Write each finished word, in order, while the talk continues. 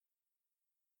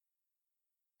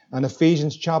and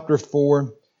Ephesians chapter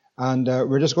 4. And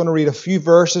we're just going to read a few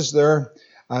verses there.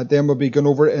 Then we'll be going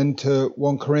over into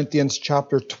 1 Corinthians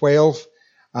chapter 12.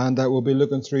 And we'll be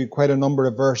looking through quite a number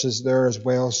of verses there as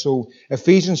well. So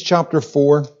Ephesians chapter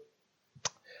 4.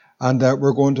 And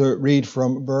we're going to read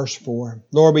from verse 4.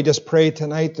 Lord, we just pray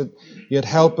tonight that you'd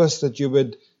help us, that you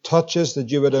would touch us,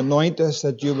 that you would anoint us,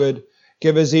 that you would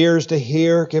give us ears to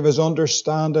hear, give us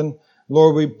understanding.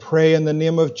 Lord, we pray in the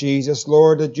name of Jesus,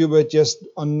 Lord, that you would just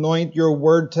anoint your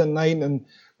word tonight and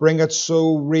bring it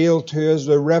so real to us,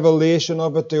 the revelation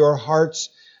of it to our hearts,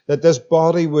 that this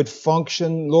body would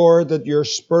function, Lord, that your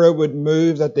spirit would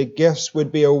move, that the gifts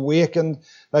would be awakened,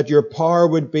 that your power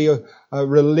would be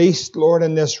released, Lord,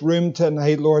 in this room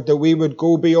tonight, Lord, that we would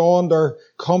go beyond our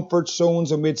comfort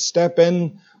zones and we'd step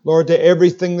in, Lord, to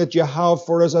everything that you have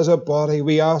for us as a body.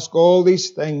 We ask all these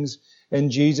things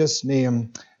in Jesus'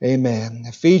 name. Amen.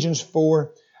 Ephesians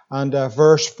 4 and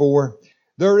verse 4.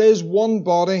 There is one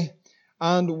body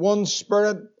and one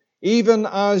Spirit, even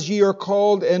as ye are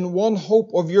called in one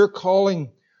hope of your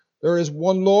calling. There is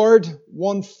one Lord,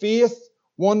 one faith,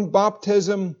 one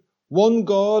baptism, one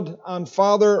God and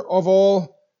Father of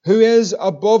all, who is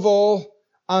above all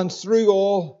and through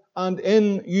all and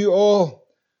in you all.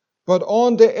 But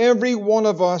unto every one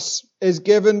of us is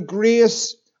given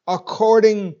grace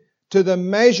according to the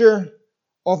measure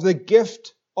of the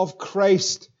gift of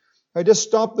Christ. I just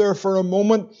stop there for a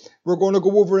moment. We're going to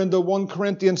go over into 1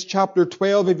 Corinthians chapter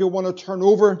 12 if you want to turn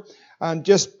over. And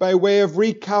just by way of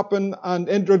recapping and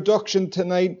introduction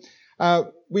tonight,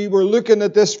 we were looking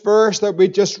at this verse that we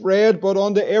just read, but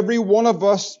unto every one of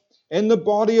us in the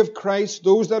body of Christ,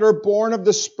 those that are born of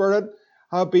the Spirit,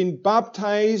 have been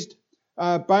baptized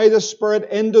by the Spirit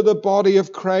into the body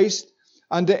of Christ.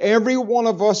 And to every one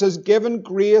of us is given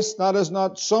grace. That is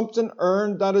not something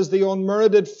earned. That is the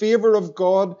unmerited favor of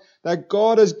God that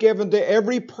God has given to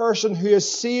every person who is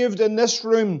saved in this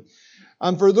room.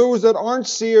 And for those that aren't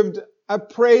saved, I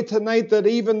pray tonight that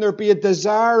even there be a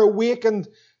desire awakened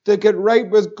to get right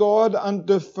with God and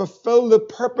to fulfill the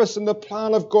purpose and the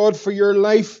plan of God for your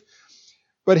life.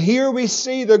 But here we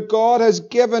see that God has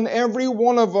given every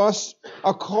one of us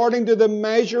according to the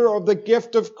measure of the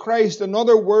gift of Christ. In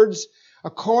other words,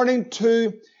 according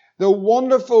to the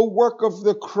wonderful work of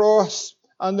the cross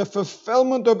and the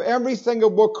fulfillment of everything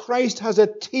of what Christ has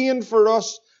attained for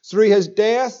us through his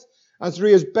death and through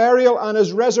his burial and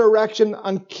his resurrection,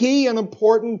 and key and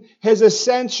important, his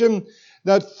ascension,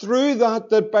 that through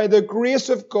that by the grace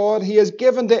of God, he has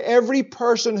given to every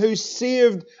person who's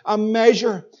saved a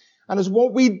measure. And it's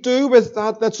what we do with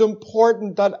that that's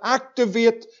important, that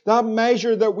activate that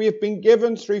measure that we have been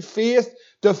given through faith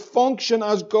to function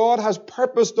as God has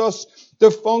purposed us to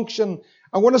function.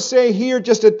 I want to say here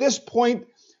just at this point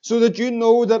so that you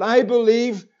know that I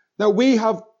believe that we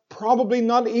have probably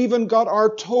not even got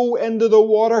our toe into the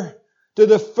water to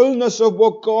the fullness of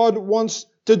what God wants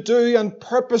to do and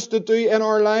purpose to do in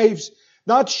our lives.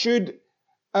 That should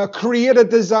create a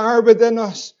desire within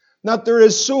us that there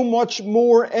is so much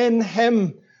more in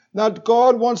him, that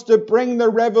God wants to bring the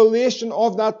revelation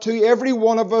of that to every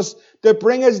one of us, to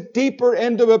bring us deeper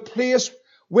into a place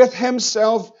with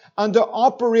himself and to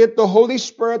operate the Holy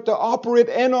Spirit, to operate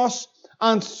in us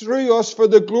and through us for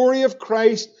the glory of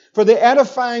Christ, for the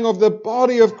edifying of the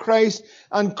body of Christ,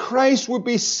 and Christ would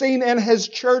be seen in his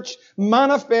church,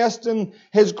 manifesting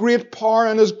his great power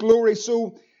and his glory.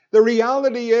 So the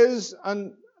reality is,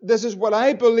 and this is what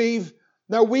I believe,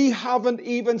 that we haven't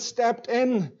even stepped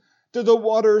in to the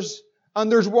waters,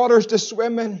 and there's waters to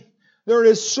swim in. There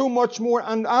is so much more.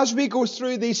 And as we go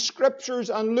through these scriptures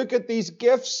and look at these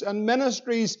gifts and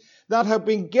ministries that have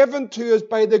been given to us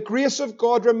by the grace of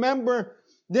God, remember,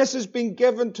 this has been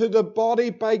given to the body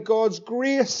by God's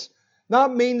grace.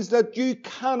 That means that you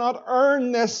cannot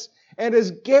earn this. It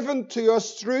is given to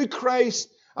us through Christ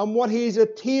and what he's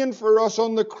attained for us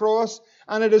on the cross.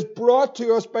 And it is brought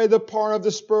to us by the power of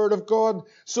the Spirit of God.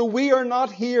 So we are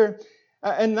not here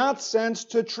in that sense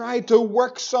to try to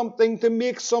work something, to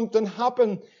make something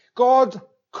happen. God,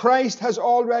 Christ has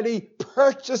already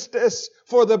purchased this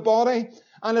for the body.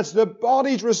 And it's the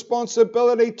body's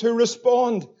responsibility to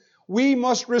respond. We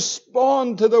must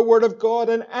respond to the Word of God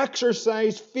and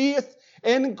exercise faith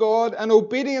in God and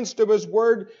obedience to his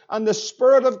Word. And the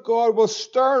Spirit of God will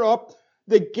stir up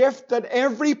the gift that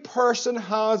every person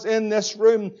has in this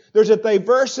room. There's a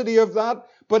diversity of that,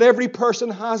 but every person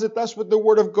has it. That's what the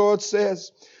Word of God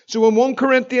says. So in 1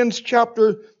 Corinthians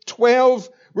chapter 12,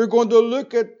 we're going to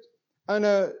look at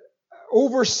an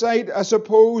oversight, I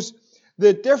suppose,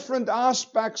 the different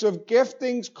aspects of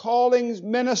giftings, callings,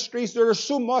 ministries. There are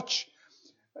so much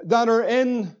that are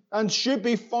in and should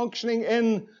be functioning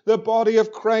in the body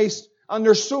of Christ. And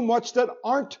there's so much that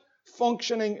aren't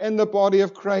functioning in the body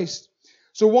of Christ.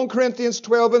 So 1 Corinthians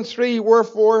 12:3,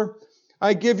 wherefore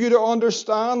I give you to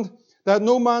understand that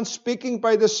no man speaking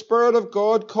by the Spirit of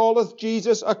God calleth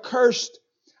Jesus accursed,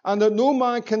 and that no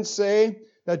man can say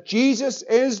that Jesus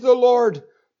is the Lord,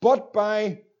 but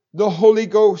by the Holy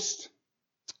Ghost.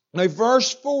 Now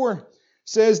verse 4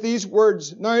 says these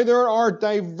words, now there are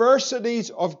diversities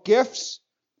of gifts,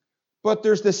 but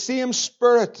there's the same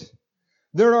Spirit.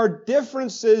 There are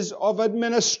differences of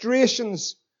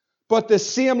administrations, but the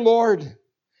same Lord.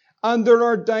 And there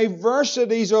are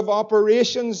diversities of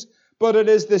operations, but it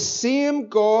is the same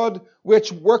God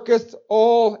which worketh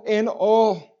all in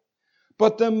all.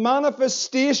 But the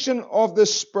manifestation of the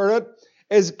Spirit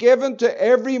is given to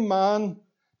every man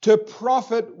to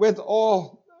profit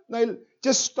withal. Now,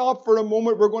 just stop for a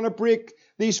moment. We're going to break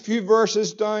these few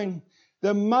verses down.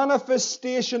 The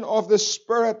manifestation of the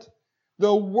Spirit,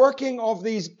 the working of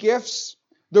these gifts,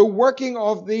 the working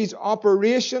of these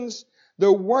operations,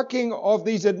 the working of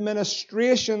these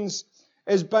administrations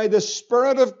is by the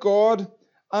Spirit of God,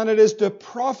 and it is to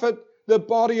profit the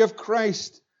body of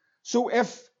Christ. So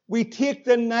if we take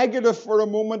the negative for a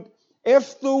moment,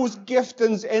 if those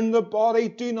giftings in the body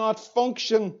do not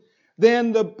function,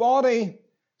 then the body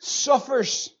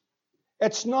suffers.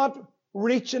 It's not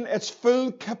reaching its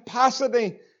full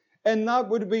capacity, and that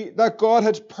would be that God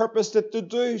had purposed it to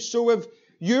do. So if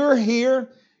you're here,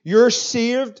 you're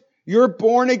saved, you're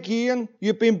born again,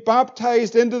 you've been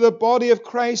baptized into the body of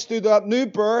Christ through that new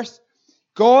birth,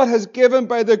 God has given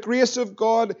by the grace of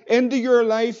God into your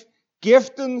life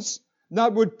giftings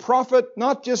that would profit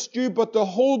not just you but the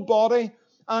whole body.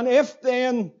 And if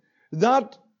then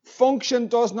that function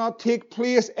does not take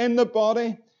place in the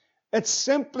body, it's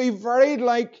simply very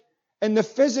like, in the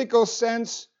physical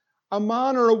sense, a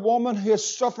man or a woman who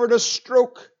has suffered a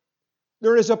stroke.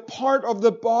 There is a part of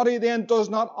the body then does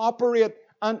not operate,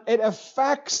 and it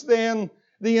affects then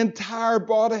the entire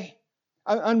body.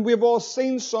 And we've all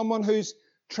seen someone who's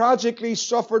tragically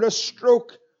suffered a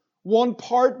stroke. One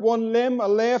part, one limb, a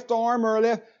left arm or a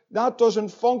left, that doesn't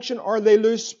function, or they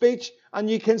lose speech. And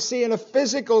you can see in a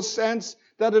physical sense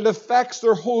that it affects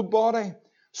their whole body.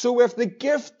 So if the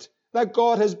gift that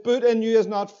God has put in you is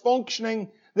not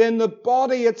functioning, then the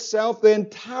body itself, the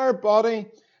entire body,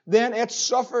 then it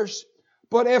suffers.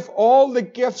 But if all the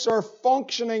gifts are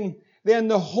functioning, then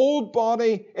the whole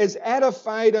body is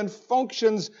edified and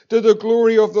functions to the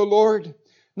glory of the Lord.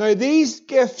 Now these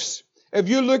gifts, if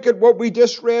you look at what we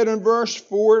just read in verse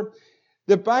 4,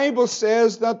 the Bible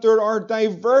says that there are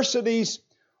diversities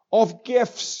of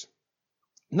gifts.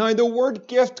 Now the word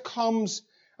gift comes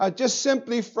just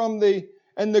simply from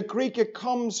in the Greek, it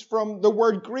comes from the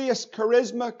word grace,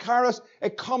 charisma, charis.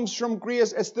 It comes from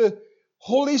grace. It's the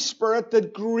Holy Spirit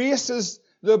that graces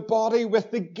the body with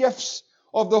the gifts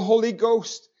of the Holy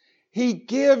Ghost. He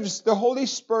gives, the Holy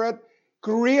Spirit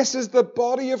graces the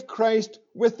body of Christ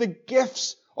with the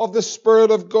gifts of the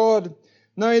Spirit of God.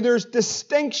 Now there's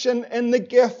distinction in the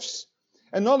gifts.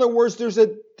 In other words, there's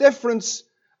a difference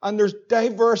and there's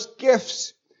diverse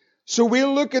gifts. So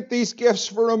we'll look at these gifts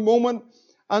for a moment,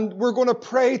 and we're going to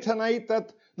pray tonight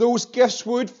that those gifts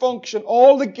would function.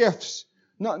 All the gifts,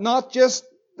 not just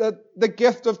the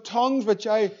gift of tongues, which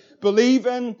I believe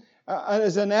in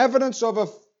as an evidence of a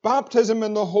baptism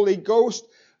in the Holy Ghost,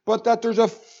 but that there's a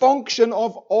function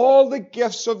of all the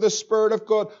gifts of the Spirit of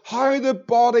God. How the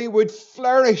body would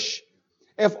flourish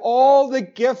if all the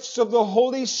gifts of the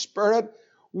Holy Spirit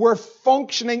were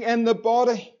functioning in the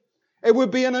body. It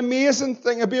would be an amazing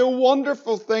thing. It would be a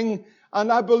wonderful thing.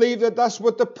 And I believe that that's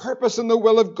what the purpose and the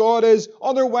will of God is.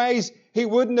 Otherwise, He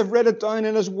wouldn't have written it down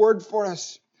in His Word for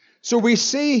us. So we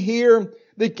see here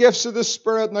the gifts of the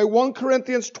Spirit. Now 1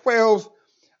 Corinthians 12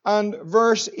 and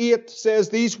verse 8 says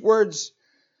these words,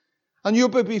 and you'll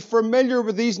be familiar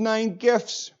with these 9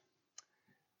 gifts.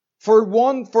 For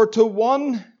to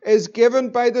one is given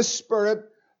by the Spirit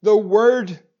the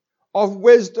word of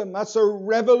wisdom. That's a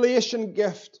revelation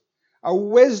gift, a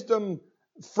wisdom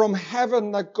from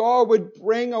heaven, that God would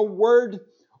bring a word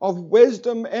of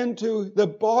wisdom into the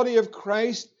body of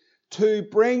Christ to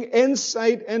bring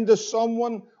insight into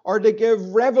someone or to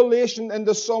give revelation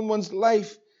into someone's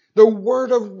life. The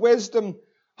word of wisdom.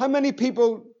 How many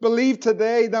people believe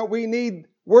today that we need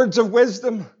words of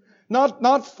wisdom?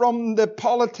 Not from the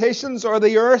politicians or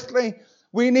the earthly.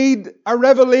 We need a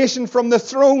revelation from the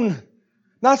throne.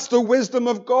 That's the wisdom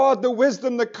of God, the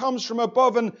wisdom that comes from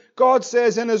above. And God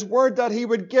says in His Word that He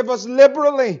would give us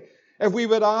liberally if we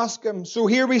would ask Him. So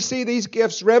here we see these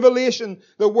gifts. Revelation,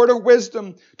 the word of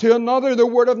wisdom. To another, the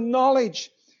word of knowledge.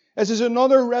 This is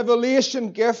another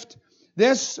revelation gift.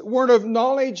 This word of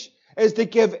knowledge is to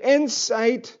give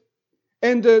insight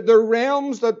into the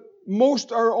realms that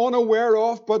most are unaware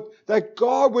of, but that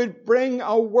God would bring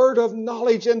a word of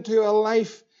knowledge into a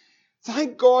life.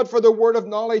 Thank God for the word of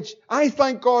knowledge. I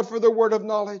thank God for the word of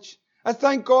knowledge. I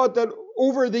thank God that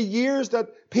over the years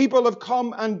that people have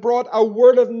come and brought a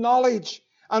word of knowledge,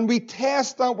 and we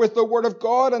test that with the word of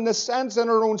God and the sense in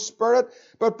our own spirit.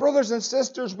 But brothers and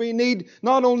sisters, we need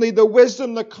not only the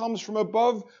wisdom that comes from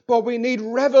above, but we need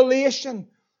revelation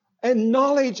and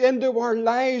knowledge into our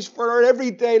lives, for our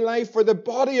everyday life, for the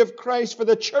body of Christ, for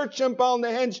the church in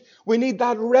Ballynahinch. We need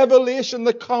that revelation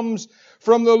that comes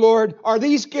from the Lord. Are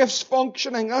these gifts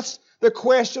functioning? That's the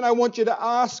question I want you to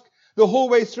ask the whole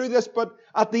way through this. But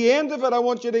at the end of it, I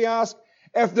want you to ask,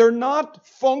 if they're not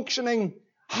functioning,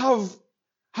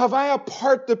 have I a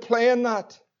part to play in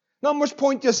that? Not much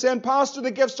point just saying, Pastor,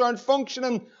 the gifts aren't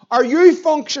functioning. Are you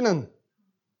functioning?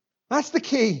 That's the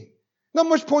key. Not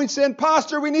much point saying,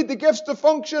 Pastor, we need the gifts to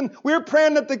function. We're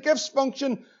praying that the gifts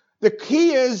function. The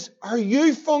key is, are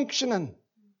you functioning?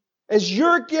 Is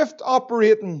your gift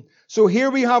operating? So here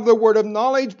we have the word of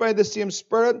knowledge by the same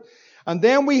Spirit. And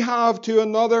then we have to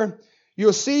another.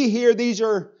 You'll see here, these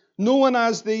are known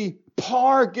as the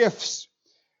power gifts.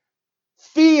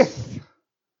 Faith.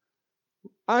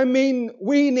 I mean,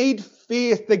 we need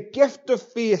faith, the gift of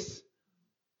faith.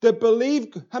 To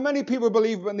believe, how many people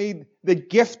believe we need the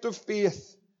gift of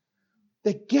faith?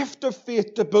 The gift of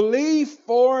faith, to believe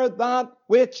for that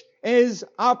which is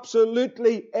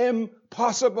absolutely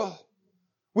impossible.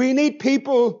 We need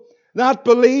people that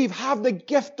believe, have the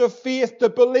gift of faith to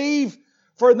believe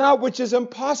for that which is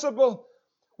impossible.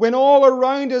 When all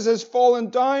around us is fallen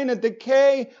down and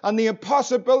decay and the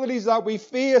impossibilities that we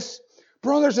face,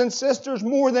 brothers and sisters,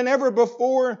 more than ever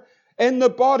before, in the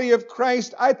body of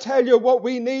Christ, I tell you what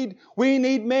we need. We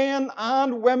need men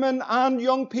and women and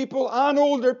young people and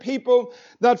older people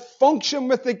that function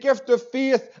with the gift of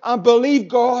faith and believe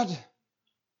God.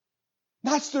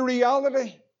 That's the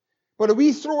reality. But if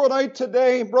we throw it out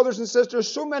today, brothers and sisters,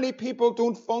 so many people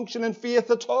don't function in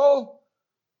faith at all.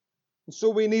 And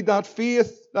so we need that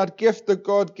faith, that gift that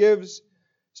God gives.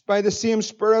 It's by the same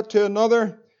Spirit to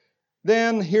another.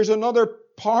 Then here's another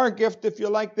power gift, if you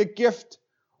like, the gift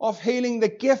of healing. The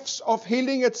gifts of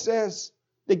healing, it says.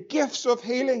 The gifts of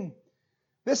healing.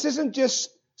 This isn't just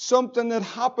something that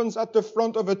happens at the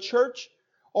front of a church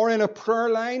or in a prayer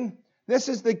line. This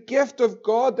is the gift of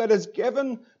God that is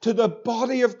given to the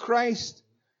body of Christ.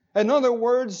 In other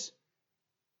words,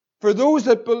 for those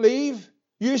that believe,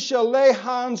 you shall lay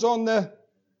hands on the...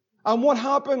 And what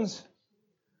happens?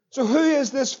 So who is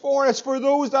this for? It's for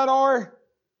those that are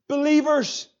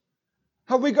believers.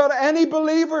 Have we got any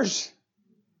believers?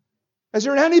 Is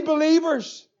there any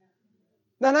believers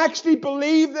that actually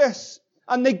believe this?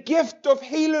 And the gift of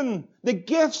healing, the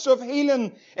gifts of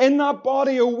healing in that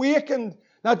body awakened,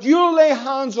 that you'll lay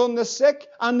hands on the sick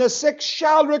and the sick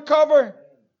shall recover.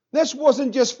 This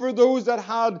wasn't just for those that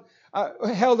had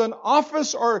held an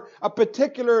office or a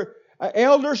particular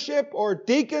eldership or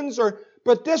deacons,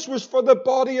 but this was for the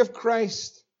body of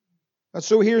Christ. And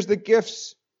so here's the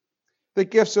gifts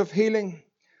of healing.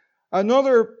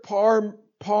 Another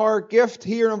power gift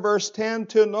here in verse 10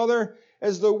 to another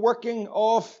is the working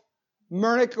of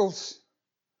miracles.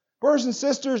 Brothers and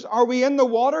sisters, are we in the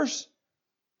waters?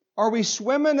 Are we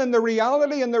swimming in the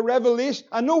reality and the revelation?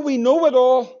 I know we know it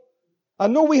all. I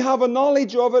know we have a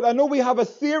knowledge of it. I know we have a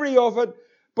theory of it.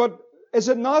 But is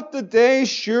it not the day,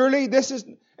 surely,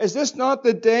 is this not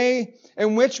the day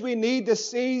in which we need to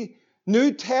see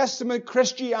New Testament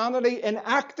Christianity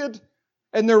enacted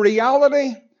in the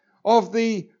reality of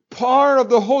the power of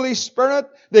the Holy Spirit,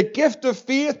 the gift of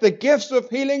faith, the gifts of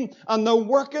healing, and the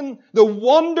working, the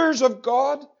wonders of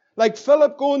God, like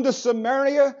Philip going to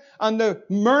Samaria, and the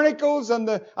miracles and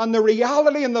the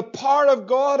reality and the power of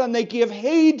God, and they gave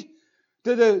heed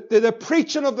to the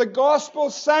preaching of the gospel.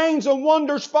 Signs and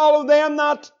wonders follow them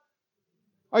that.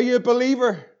 Are you a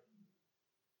believer?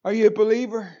 Are you a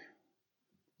believer?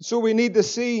 So we need to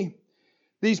see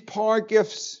these power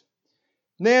gifts.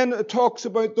 Then it talks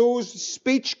about those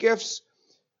speech gifts,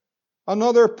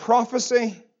 another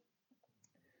prophecy,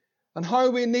 and how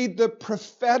we need the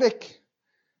prophetic.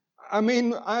 I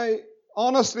mean, I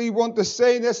honestly want to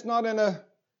say this not in a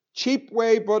cheap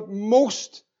way, but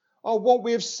most of what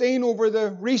we have seen over the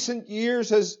recent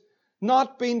years has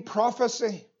not been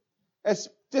prophecy. It's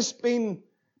just been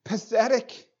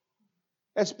pathetic.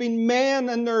 It's been men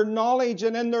in their knowledge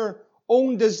and in their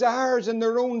own desires and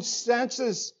their own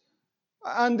senses,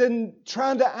 and in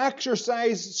trying to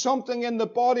exercise something in the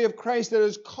body of Christ that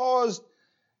has caused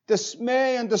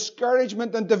dismay and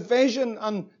discouragement and division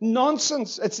and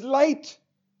nonsense. It's light.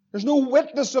 There's no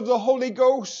witness of the Holy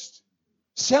Ghost.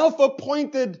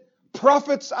 Self-appointed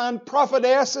prophets and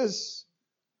prophetesses.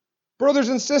 Brothers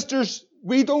and sisters,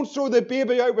 we don't throw the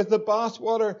baby out with the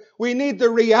bathwater. We need the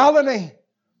reality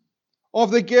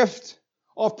of the gift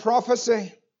of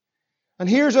prophecy. And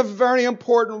here's a very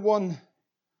important one.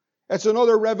 It's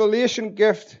another revelation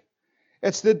gift.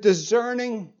 It's the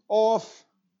discerning of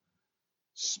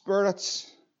spirits.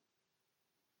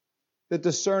 The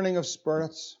discerning of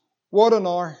spirits. What an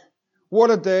hour.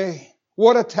 What a day.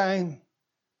 What a time.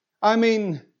 I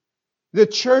mean, the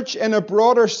church in a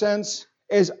broader sense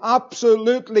is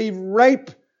absolutely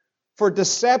ripe for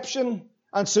deception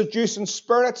and seducing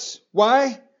spirits.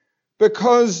 Why?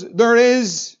 Because there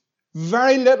is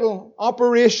very little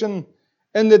operation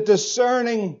in the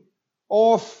discerning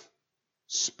of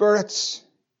spirits.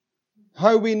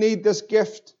 How we need this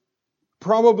gift.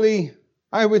 Probably,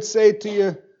 I would say to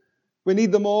you, we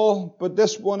need them all, but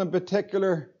this one in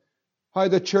particular, how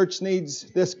the church needs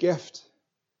this gift.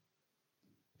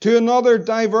 To another,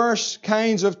 diverse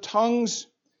kinds of tongues.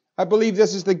 I believe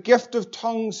this is the gift of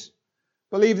tongues.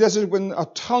 I believe this is when a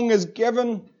tongue is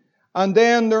given, and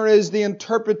then there is the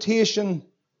interpretation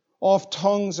of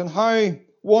tongues, and how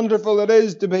wonderful it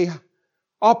is to be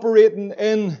operating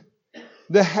in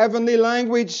the heavenly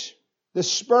language, the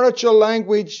spiritual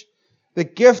language, the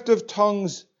gift of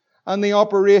tongues, and the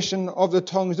operation of the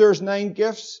tongues. There's 9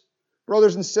 gifts.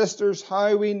 Brothers and sisters,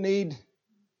 how we need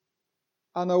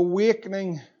an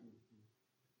awakening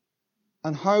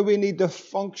and how we need to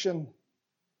function.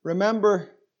 Remember,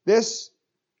 this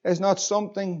is not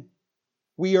something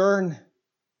we earn.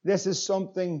 This is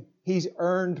something He's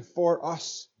earned for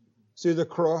us through the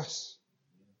cross.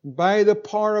 By the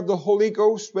power of the Holy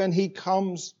Ghost, when He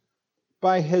comes,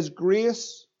 by His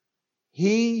grace,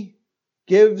 He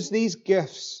gives these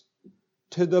gifts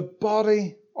to the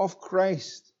body of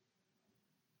Christ.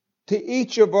 To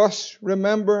each of us,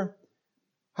 remember,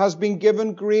 has been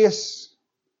given grace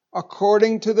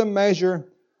according to the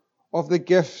measure of the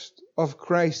gift of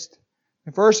Christ.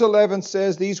 Verse 11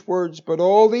 says these words, "But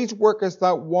all these worketh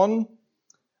that one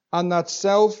and that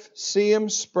self-same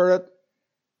Spirit."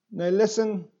 Now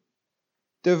listen,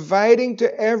 "dividing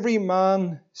to every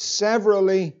man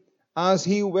severally as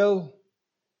he will."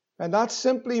 And that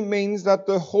simply means that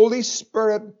the Holy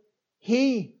Spirit,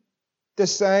 He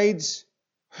decides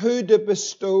who to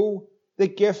bestow the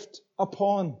gift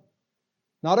upon.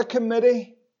 Not a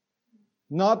committee,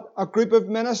 not a group of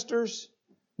ministers,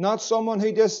 not someone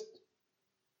who just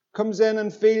comes in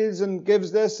and feels and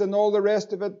gives this and all the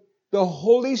rest of it. The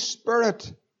Holy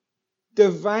Spirit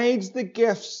divides the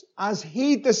gifts as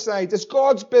He decides. It's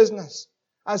God's business.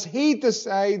 As He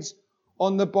decides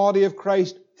on the body of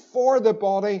Christ, for the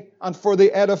body and for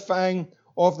the edifying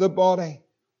of the body.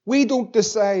 We don't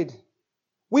decide.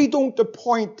 We don't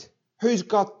appoint who's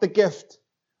got the gift.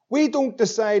 We don't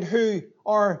decide who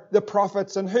are the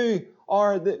prophets and who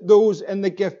are those in the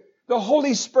gift. The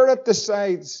Holy Spirit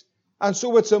decides. And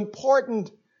so it's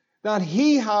important that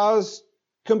He has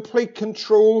complete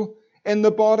control in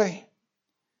the body.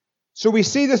 So we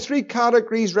see the 3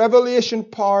 categories: revelation,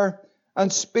 power,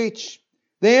 and speech.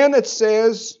 Then it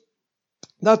says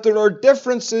that there are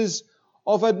differences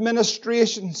of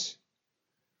administrations.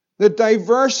 The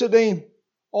diversity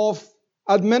of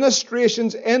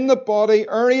administrations in the body,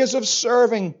 areas of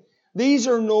serving, these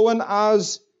are known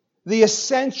as the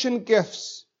ascension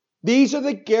gifts. These are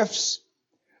the gifts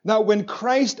that when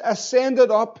Christ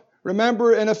ascended up,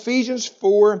 remember in Ephesians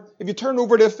 4, if you turn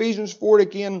over to Ephesians 4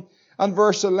 again and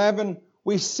verse 11,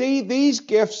 we see these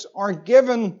gifts are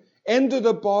given into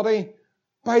the body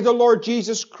by the Lord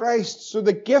Jesus Christ. So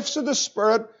the gifts of the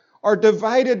Spirit are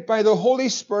divided by the Holy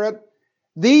Spirit.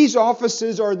 These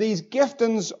offices or these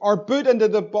giftings are put into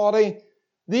the body.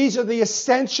 These are the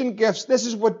ascension gifts. This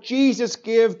is what Jesus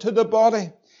gave to the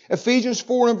body. Ephesians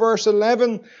 4 and verse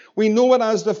 11, we know it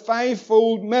as the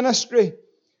 5-fold ministry.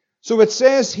 So it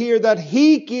says here that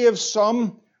He gave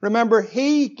some, remember,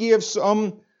 He gave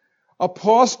some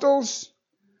apostles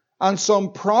and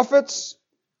some prophets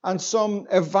and some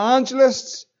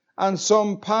evangelists and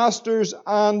some pastors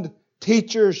and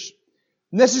teachers.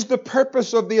 And this is the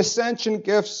purpose of the ascension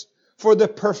gifts, for the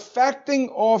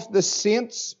perfecting of the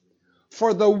saints,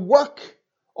 for the work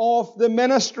of the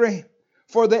ministry,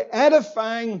 for the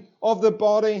edifying of the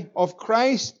body of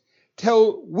Christ,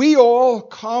 till we all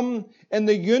come in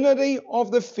the unity of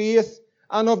the faith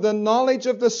and of the knowledge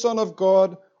of the Son of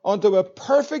God, unto a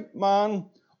perfect man,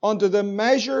 unto the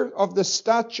measure of the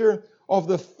stature of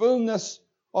the fullness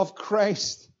of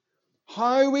Christ.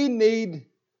 How we need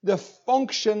the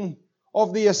function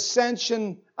of the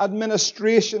ascension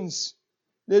administrations.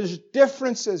 There's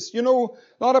differences. You know,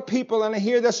 a lot of people, and I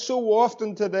hear this so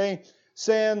often today,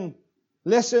 saying,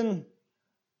 listen,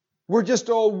 we're just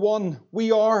all one.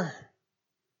 We are.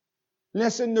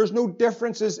 Listen, there's no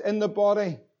differences in the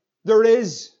body. There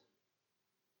is.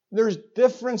 There's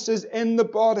differences in the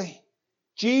body.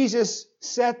 Jesus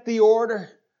set the order,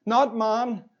 not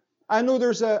man. I know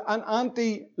there's an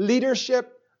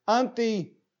anti-leadership,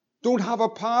 don't have a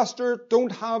pastor,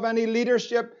 don't have any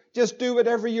leadership, just do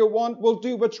whatever you want, we'll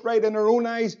do what's right in our own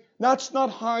eyes. That's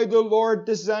not how the Lord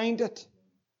designed it.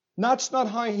 That's not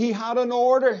how He had an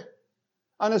order.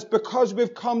 And it's because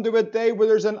we've come to a day where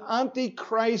there's an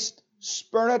anti-Christ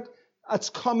spirit that's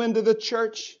come into the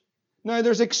church. Now,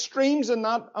 there's extremes in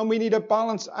that, and we need a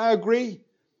balance. I agree.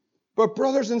 But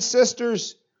brothers and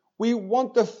sisters, we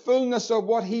want the fullness of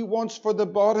what He wants for the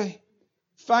body.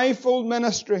 Fivefold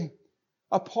ministry,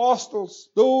 apostles,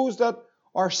 those that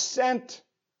are sent,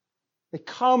 they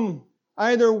come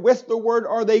either with the Word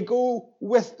or they go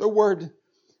with the Word. And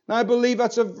I believe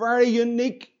that's a very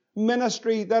unique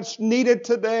ministry that's needed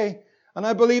today. And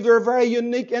I believe there are very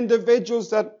unique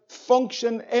individuals that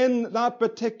function in that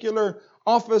particular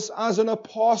office as an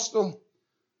apostle.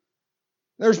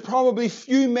 There's probably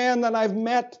few men that I've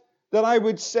met that I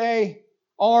would say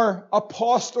are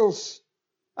apostles.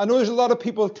 I know there's a lot of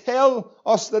people tell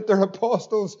us that they're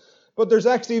apostles, but there's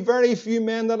actually very few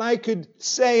men that I could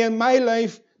say in my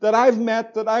life that I've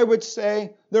met that I would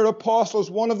say they're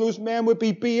apostles. One of those men would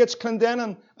be B.H.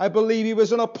 Clendenin. I believe he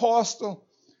was an apostle.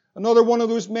 Another one of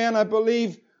those men, I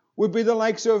believe, would be the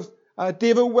likes of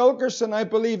David Wilkerson. I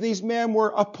believe these men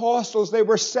were apostles. They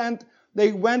were sent.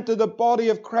 They went to the body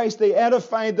of Christ. They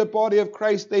edified the body of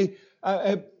Christ. They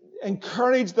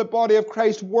encouraged the body of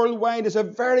Christ worldwide. It's a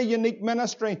very unique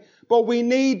ministry. But we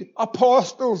need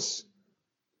apostles.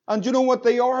 And you know what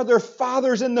they are? They're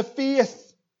fathers in the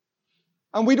faith.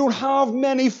 And we don't have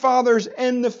many fathers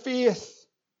in the faith.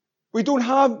 We don't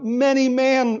have many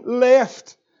men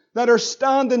left that are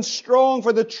standing strong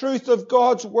for the truth of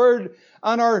God's Word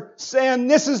and are saying,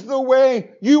 this is the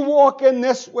way, you walk in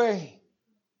this way.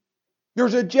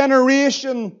 There's a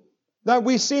generation that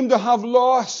we seem to have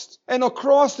lost, and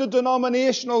across the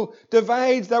denominational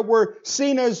divides that were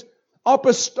seen as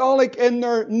apostolic in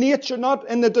their nature, not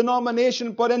in the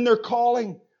denomination, but in their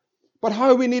calling. But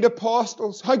how we need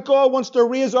apostles, how God wants to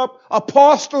raise up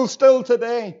apostles still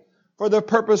today for the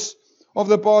purpose of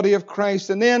the body of Christ.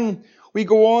 And then we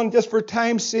go on, just for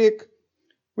time's sake,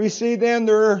 we see then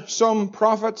there are some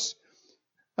prophets.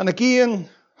 And again,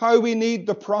 how we need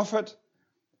the prophet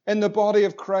in the body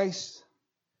of Christ.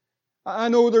 I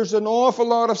know there's an awful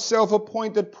lot of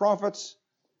self-appointed prophets.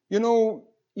 You know,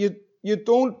 you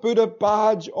don't put a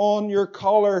badge on your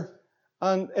collar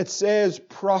and it says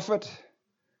prophet.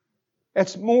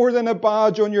 It's more than a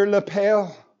badge on your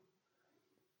lapel.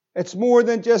 It's more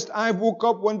than just, I woke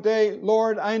up one day,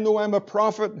 Lord, I know I'm a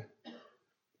prophet.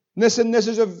 Listen, this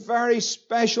is a very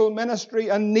special ministry,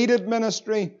 a needed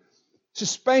ministry,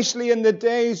 especially in the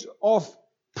days of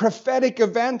prophetic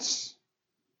events.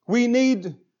 We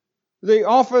need the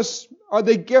office or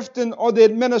the gifting or the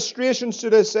administration,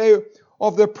 should I say,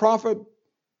 of the prophet.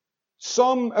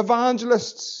 Some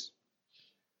evangelists,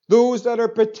 those that are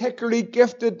particularly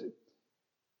gifted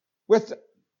with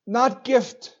not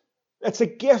gift, it's a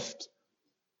gift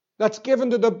that's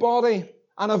given to the body.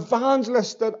 An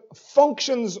evangelist that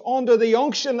functions under the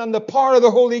unction and the power of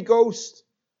the Holy Ghost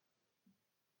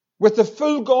with the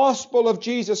full gospel of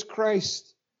Jesus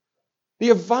Christ. The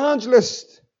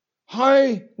evangelist,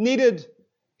 how needed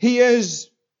he is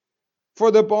for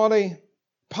the body.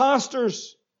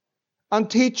 Pastors and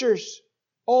teachers,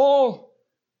 all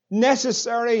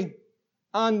necessary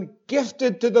and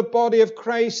gifted to the body of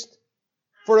Christ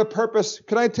for a purpose.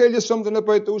 Can I tell you something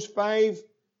about those five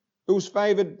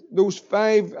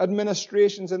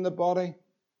administrations in the body?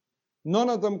 None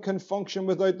of them can function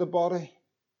without the body.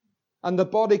 And the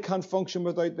body can't function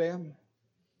without them.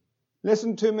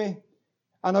 Listen to me.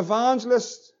 An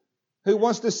evangelist who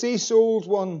wants to see souls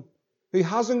won, who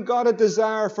hasn't got a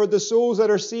desire for the souls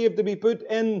that are saved to be put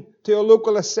into a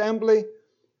local assembly,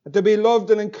 to be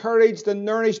loved and encouraged and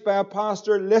nourished by a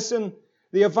pastor, listen,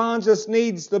 the evangelist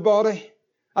needs the body.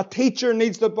 A teacher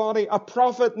needs the body. A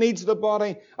prophet needs the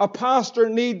body. A pastor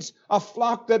needs a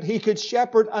flock that he could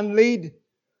shepherd and lead.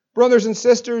 Brothers and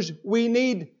sisters, we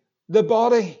need the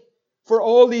body for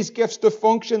all these gifts to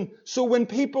function. So when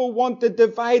people want to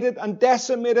divide it and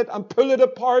decimate it and pull it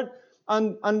apart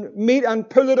and meet and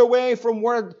pull it away from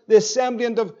where the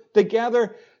assembling of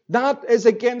together, that is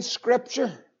against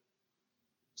Scripture.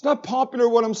 It's not popular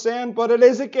what I'm saying, but it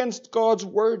is against God's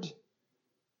Word.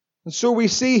 And so we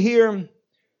see here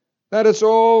that it's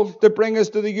all to bring us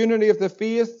to the unity of the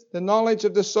faith, the knowledge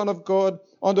of the Son of God,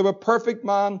 unto a perfect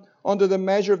man, unto the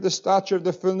measure of the stature of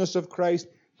the fullness of Christ.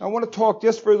 I want to talk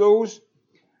just for those,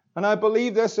 and I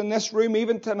believe this in this room,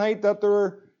 even tonight, that there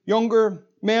are younger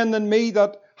men than me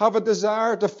that have a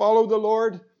desire to follow the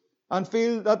Lord and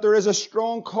feel that there is a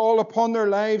strong call upon their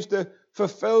lives to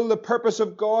fulfill the purpose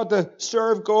of God, to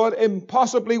serve God in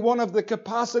possibly one of the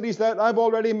capacities that I've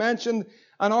already mentioned.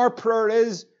 And our prayer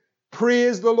is,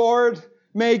 praise the Lord.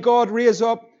 May God raise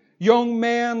up young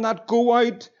men that go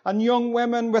out and young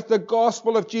women with the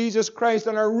gospel of Jesus Christ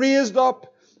and are raised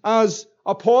up as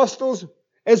apostles.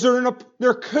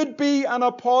 There could be an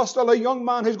apostle, a young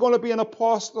man who's going to be an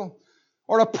apostle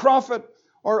or a prophet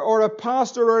or a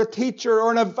pastor or a teacher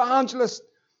or an evangelist,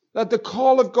 that the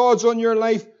call of God's on your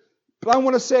life. But I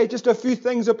want to say just a few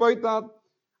things about that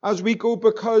as we go,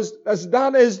 because as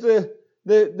that is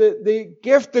the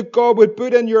gift that God would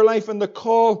put in your life and the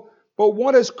call. But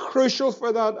what is crucial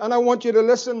for that, and I want you to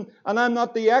listen, and I'm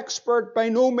not the expert by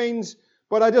no means,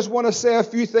 but I just want to say a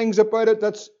few things about it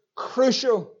that's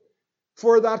crucial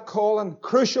for that calling,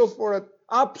 crucial for it,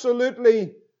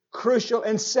 absolutely crucial,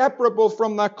 inseparable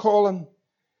from that calling.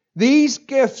 These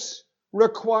gifts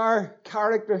require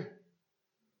character.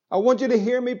 I want you to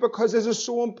hear me because this is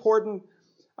so important,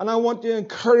 and I want to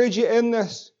encourage you in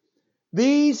this.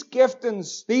 These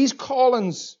giftings, these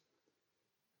callings,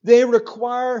 they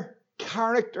require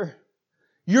character.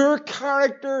 Your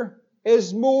character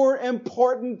is more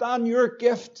important than your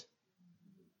gift.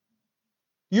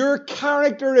 Your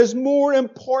character is more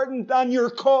important than your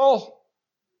call.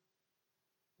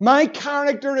 My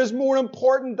character is more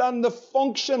important than the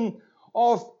function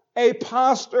of a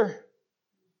pastor.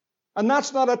 And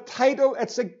that's not a title,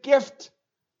 it's a gift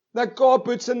that God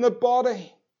puts in the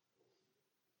body.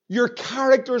 Your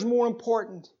character is more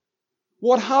important.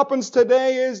 What happens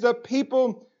today is that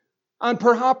people, and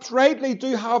perhaps rightly,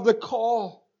 do have the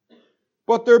call,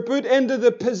 but they're put into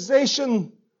the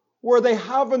position where they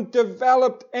haven't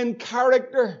developed in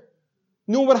character.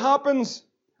 Know what happens?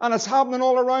 And it's happening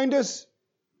all around us.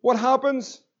 What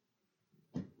happens?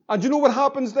 And do you know what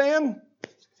happens then?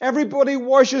 Everybody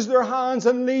washes their hands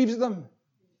and leaves them.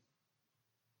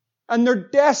 And they're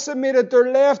decimated.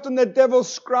 They're left in the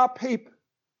devil's scrap heap.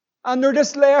 And they're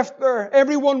just left there.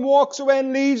 Everyone walks away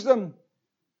and leaves them.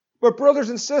 But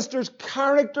brothers and sisters,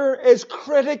 character is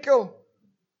critical,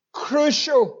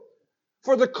 crucial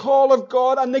for the call of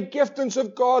God and the giftings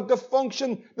of God to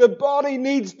function. The body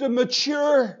needs to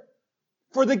mature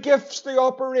for the gifts to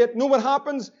operate. Know what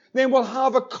happens? Then we'll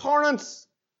have a Corinth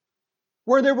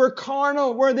where they were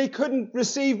carnal, where they couldn't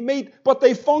receive meat, but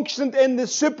they functioned in the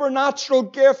supernatural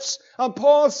gifts. And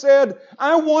Paul said,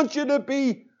 I want you to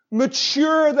be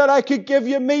mature that I could give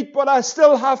you meat, but I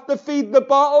still have to feed the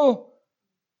bottle.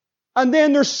 And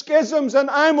then there's schisms, and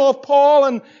I'm of Paul,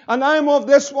 and I'm of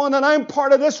this one, and I'm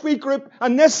part of this wee group,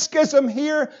 and this schism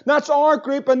here, that's our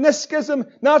group, and this schism,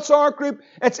 that's our group.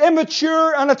 It's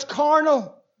immature and it's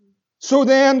carnal. So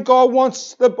then God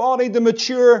wants the body to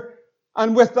mature,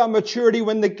 and with that maturity,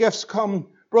 when the gifts come,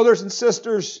 brothers and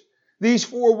sisters, these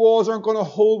four walls aren't going to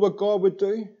hold what God would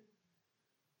do.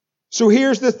 So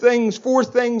here's the things, 4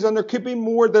 things, and there could be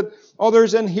more that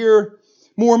others in here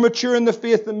more mature in the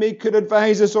faith than me could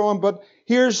advise us on. But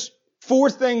here's 4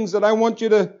 things that I want you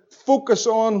to focus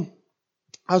on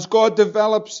as God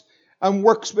develops and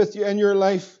works with you in your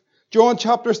life. John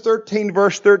chapter 13,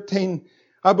 verse 13.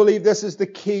 I believe this is the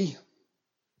key.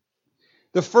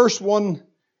 The first one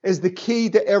is the key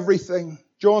to everything.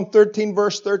 John 13,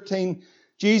 verse 13.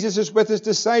 Jesus is with his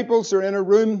disciples. They're in a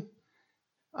room.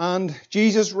 And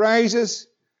Jesus rises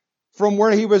from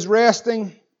where he was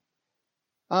resting.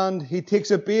 And he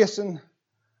takes a basin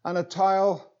and a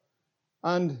towel,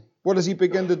 and what does he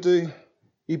begin to do?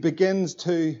 He begins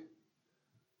to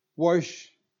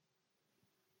wash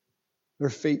their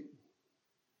feet.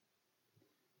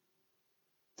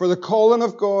 For the calling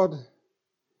of God,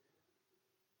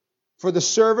 for the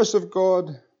service of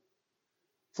God,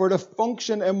 for the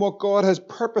function in what God has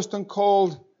purposed and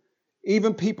called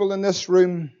even people in this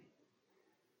room.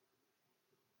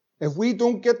 If we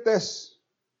don't get this,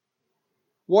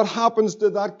 what happens to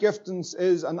that giftings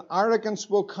is an arrogance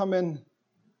will come in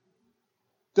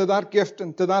to that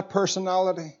gifting, to that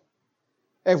personality.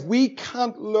 If we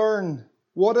can't learn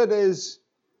what it is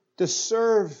to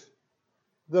serve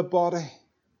the body.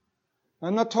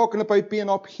 I'm not talking about being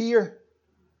up here.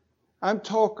 I'm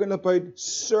talking about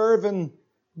serving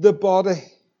the body.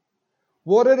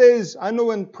 What it is, I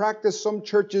know in practice some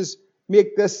churches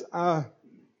make this a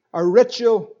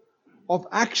ritual of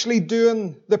actually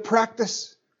doing the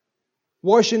practice.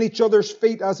 washing each other's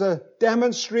feet as a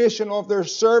demonstration of their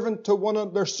servitude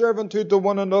to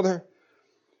one another.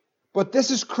 But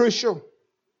this is crucial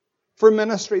for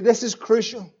ministry. This is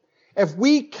crucial. If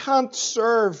we can't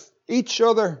serve each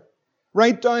other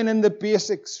right down in the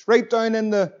basics, right down in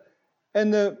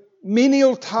the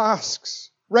menial tasks,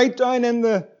 right down in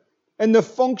the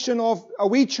function of a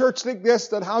wee church like this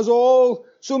that has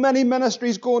so many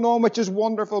ministries going on, which is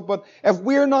wonderful. But if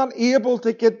we're not able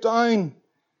to get down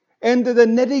into the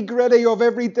nitty-gritty of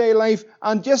everyday life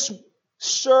and just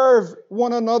serve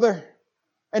one another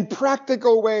in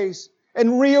practical ways,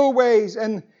 in real ways,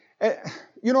 and I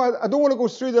don't want to go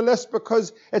through the list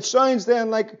because it sounds then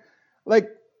like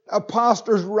a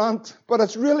pastor's rant, but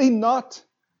it's really not.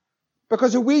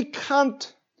 Because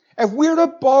if we're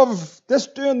above this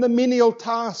doing the menial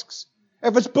tasks,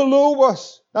 if it's below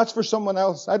us, that's for someone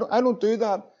else. I don't do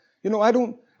that. I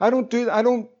don't do that. I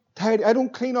don't tidy. I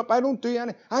don't clean up. I don't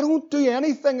do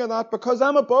anything of that because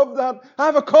I'm above that. I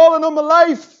have a calling on my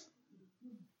life.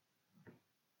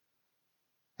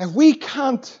 If we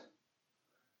can't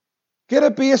get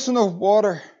a basin of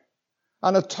water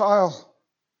and a towel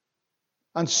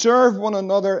and serve one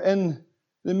another in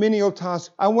the menial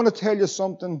task, I want to tell you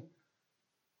something.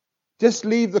 Just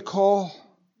leave the call.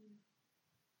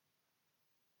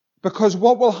 Because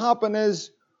what will happen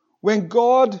is when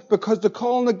God, because the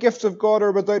call and the gifts of God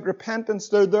are without repentance,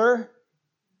 they're there.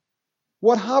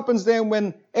 What happens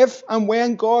then if and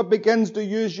when God begins to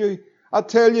use you, I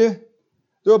tell you,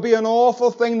 there'll be an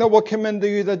awful thing that will come into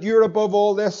you that you're above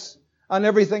all this and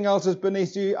everything else is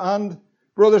beneath you. And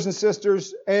brothers and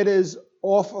sisters, it is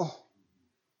awful.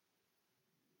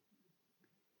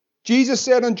 Jesus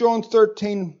said in John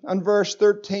 13 and verse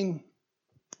 13,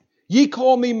 "Ye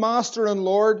call me Master and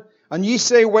Lord, and ye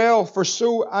say, well, for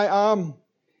so I am.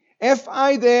 If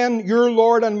I then, your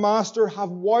Lord and Master,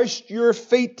 have washed your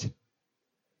feet,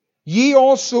 ye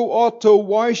also ought to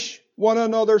wash one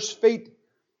another's feet."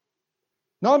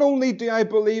 Not only do I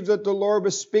believe that the Lord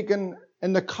was speaking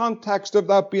in the context of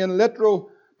that being literal,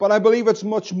 but I believe it's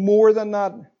much more than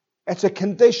that. It's a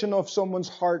condition of someone's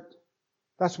heart.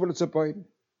 That's what it's about.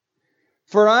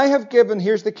 For I have given,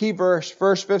 here's the key verse,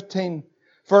 verse 15.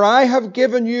 For I have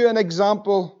given you an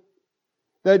example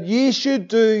that ye should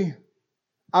do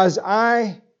as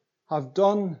I have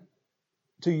done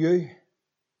to you.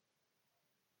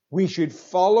 We should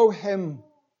follow Him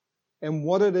in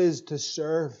what it is to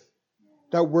serve.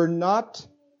 That we're not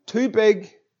too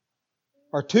big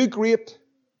or too great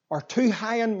or too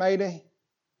high and mighty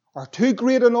or too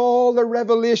great in all the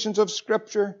revelations of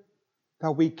Scripture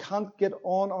that we can't get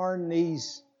on our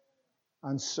knees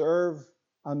and serve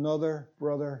another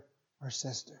brother or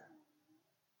sister.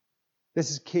 This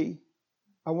is key.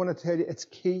 I want to tell you, it's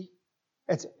key.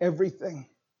 It's everything.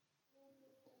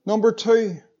 Number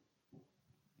 2,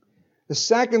 the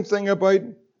second thing about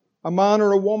a man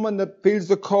or a woman that feels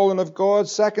the calling of God,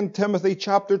 2 Timothy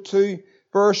chapter 2,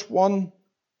 verse 1.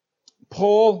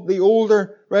 Paul, the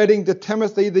older, writing to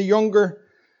Timothy, the younger,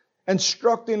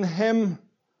 instructing him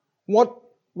what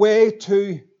way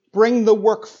to bring the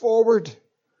work forward.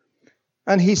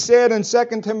 And he said in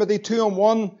 2 Timothy 2 and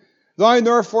 1, "Thou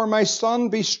therefore, my son,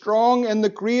 be strong in the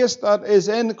grace that is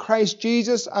in Christ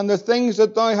Jesus, and the things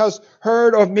that thou hast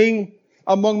heard of me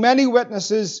among many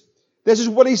witnesses." This is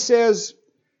what he says.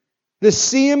 "The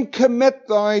same commit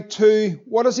thou to,"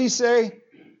 what does he say?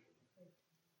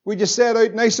 We just say it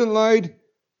out nice and loud.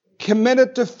 "Commit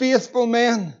it to faithful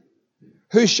men,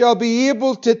 who shall be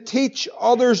able to teach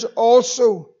others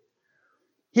also."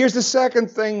 Here's the second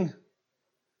thing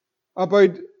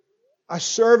about a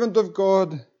servant of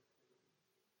God,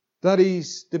 that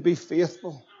he's to be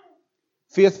faithful.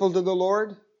 Faithful to the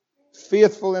Lord,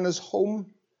 faithful in his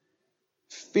home,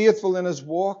 faithful in his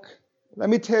walk. Let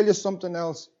me tell you something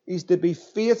else. He's to be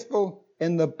faithful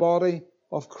in the body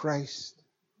of Christ.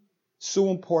 So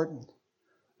important.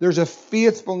 There's a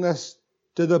faithfulness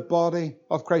to the body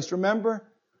of Christ.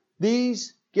 Remember,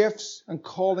 these gifts and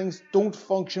callings don't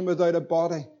function without a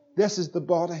body. This is the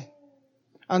body.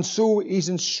 And so he's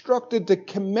instructed to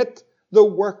commit the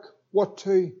work, what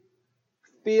to?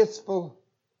 Faithful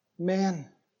men.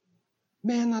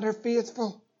 Men that are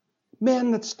faithful.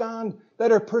 Men that stand,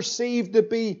 that are perceived to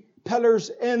be pillars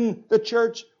in the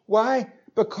church. Why?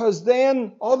 Because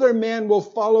then other men will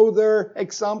follow their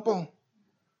example.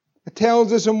 It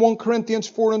tells us in 1 Corinthians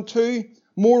 4 and 2,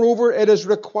 "Moreover, it is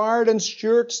required in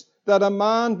stewards that a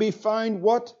man be found,"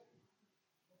 what?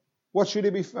 What should he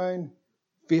be found?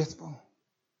 Faithful.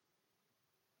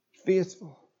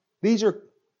 Faithful. These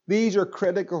are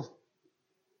critical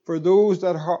for those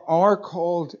that are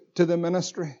called to the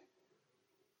ministry.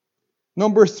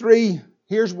 Number 3,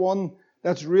 here's one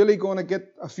that's really going to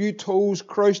get a few toes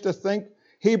crossed, I think.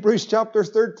 Hebrews chapter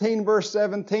 13, verse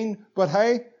 17. But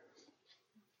hey,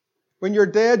 when you're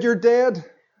dead, you're dead.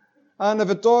 And if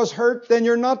it does hurt, then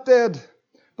you're not dead.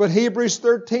 But Hebrews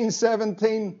 13,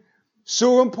 17,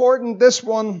 so important, this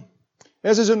one.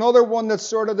 This is another one that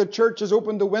sort of the church has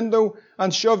opened the window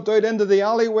and shoved out into the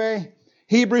alleyway.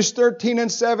 Hebrews 13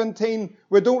 and 17,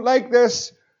 we don't like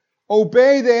this.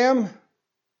 Obey them.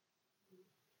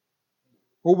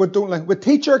 Oh, we don't like. We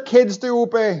teach our kids to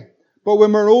obey, but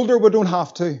when we're older, we don't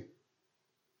have to.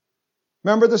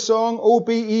 Remember the song,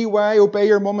 O-B-E-Y, obey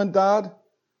your mum and dad?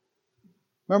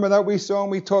 Remember that wee song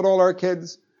we taught all our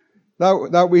kids?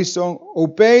 That wee song,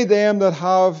 obey them that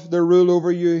have the rule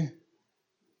over you.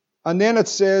 And then it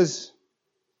says,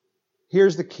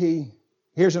 here's the key.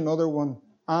 Here's another one.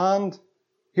 And,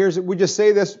 would you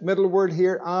say this middle word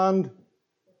here? And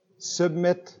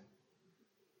submit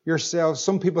yourselves.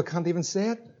 Some people can't even say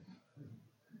it.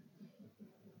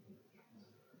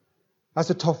 That's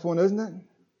a tough one, isn't it?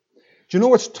 Do you know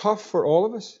what's tough for all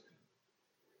of us?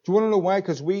 Do you want to know why?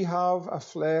 Because we have a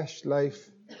flesh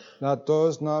life that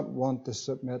does not want to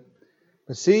submit.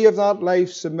 But see, if that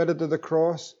life submitted to the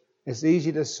cross, it's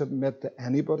easy to submit to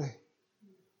anybody.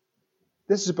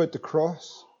 This is about the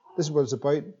cross. This is what it's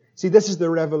about. See, this is the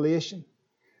revelation.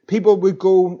 People would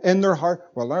go in their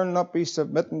heart, well, I'll not be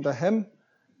submitting to him.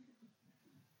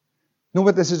 Know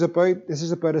what this is about? This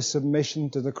is about a submission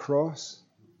to the cross.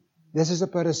 This is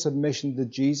about a submission to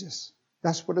Jesus.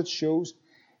 That's what it shows.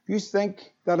 If you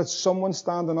think that it's someone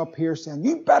standing up here saying,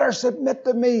 you better submit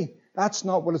to me, that's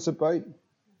not what it's about.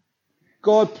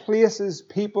 God places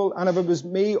people, and if it was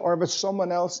me or if it's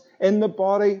someone else in the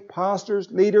body,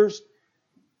 pastors, leaders,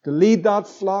 to lead that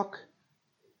flock,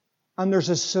 and there's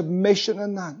a submission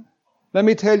in that. Let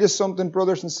me tell you something,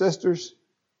 brothers and sisters.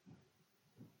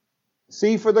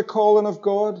 See for the calling of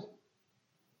God.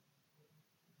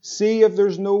 See if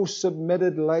there's no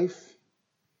submitted life.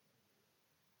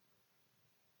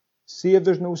 See if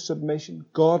there's no submission,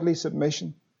 godly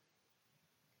submission.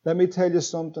 Let me tell you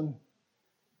something.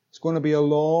 It's going to be a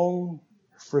long,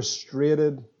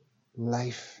 frustrated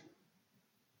life.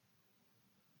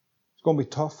 It's going to be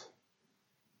tough.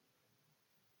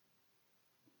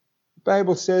 The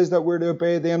Bible says that we're to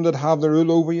obey them that have the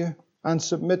rule over you and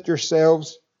submit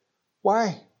yourselves.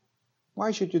 Why?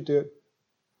 Why should you do it?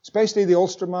 Especially the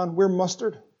Ulsterman, we're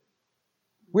mustard.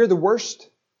 We're the worst.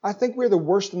 I think we're the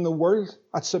worst in the world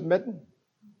at submitting.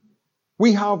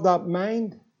 We have that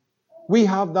mind. We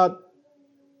have that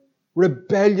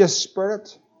rebellious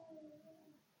spirit.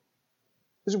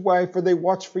 This is why, for they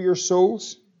watch for your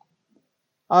souls,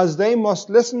 as they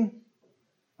must listen,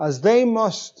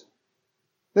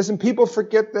 people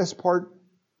forget this part,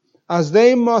 as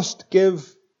they must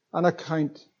give an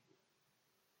account.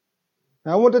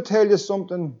 Now, I want to tell you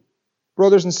something,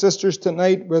 brothers and sisters,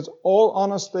 tonight, with all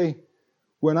honesty.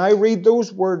 When I read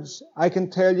those words, I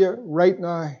can tell you right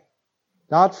now,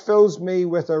 that fills me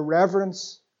with a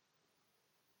reverence,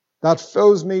 that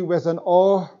fills me with an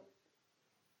awe,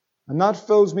 and that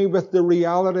fills me with the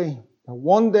reality that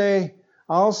one day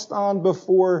I'll stand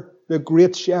before the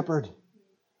great shepherd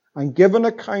and give an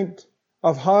account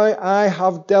of how I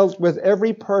have dealt with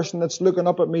every person that's looking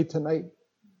up at me tonight.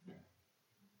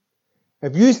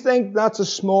 If you think that's a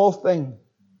small thing,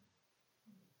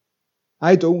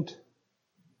 I don't.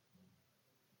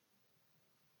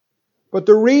 But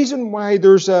the reason why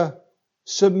there's a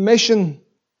submission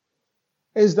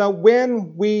is that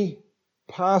when we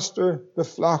pastor the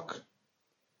flock,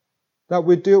 that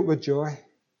we do it with joy,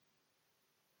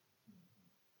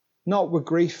 not with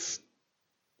grief.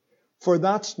 For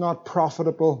that's not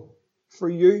profitable for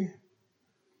you.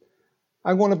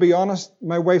 I want to be honest,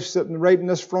 my wife's sitting right in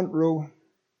this front row.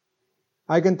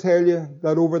 I can tell you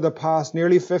that over the past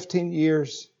nearly 15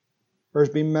 years, there's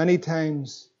been many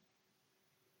times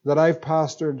that I've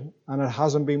pastored and it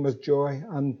hasn't been with joy.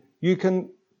 And you can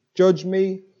judge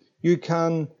me, you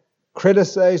can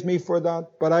criticize me for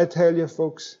that, but I tell you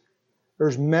folks,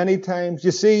 there's many times.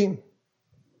 You see,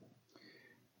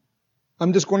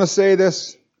 I'm just going to say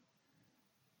this,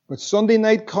 but Sunday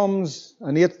night comes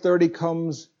and 8:30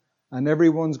 comes and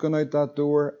everyone's gone out that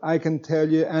door. I can tell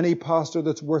you, any pastor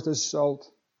that's worth his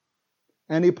salt,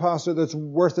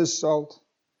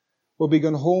 will be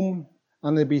going home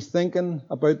and they'll be thinking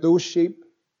about those sheep.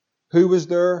 Who was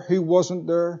there? Who wasn't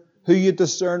there? Who you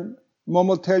discerned? Mum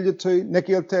will tell you to.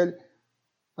 Nicky will tell you.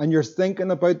 And you're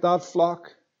thinking about that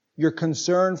flock. You're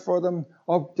concerned for them.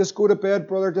 Oh, just go to bed,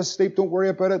 brother. Just sleep. Don't worry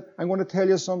about it. I'm going to tell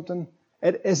you something.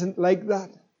 It isn't like that.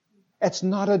 It's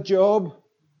not a job.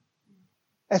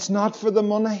 It's not for the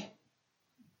money.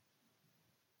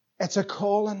 It's a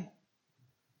calling.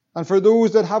 And for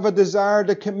those that have a desire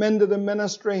to come into the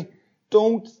ministry,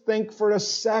 don't think for a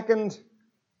second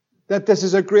that this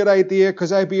is a great idea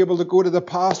because I'd be able to go to the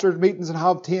pastor's meetings and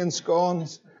have tea and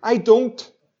scones. I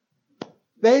don't.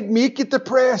 They'd make you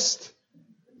depressed.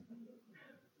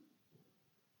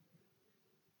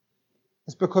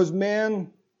 It's because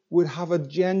men would have a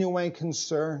genuine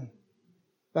concern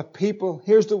that people,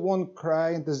 here's the one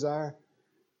cry and desire,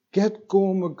 get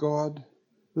going with God,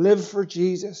 live for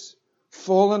Jesus,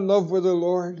 fall in love with the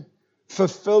Lord,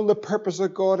 fulfill the purpose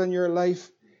of God in your life.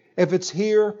 If it's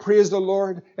here, praise the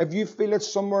Lord. If you feel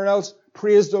it's somewhere else,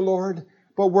 praise the Lord.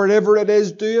 But wherever it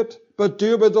is, do it. But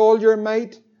do it with all your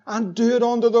might. And do it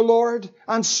unto the Lord.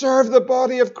 And serve the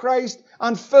body of Christ.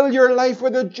 And fill your life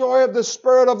with the joy of the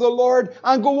Spirit of the Lord.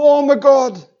 And go on with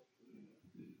God.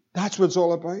 That's what it's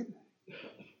all about.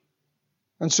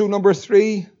 And so number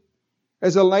 3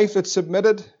 is a life that's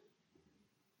submitted.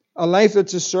 A life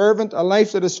that's a servant. A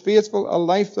life that is faithful. A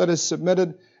life that is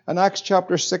submitted. And Acts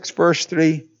chapter 6 verse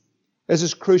 3. This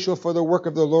is crucial for the work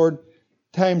of the Lord.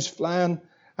 Time's flying.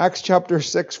 Acts chapter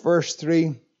 6 verse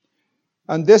 3.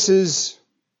 And this is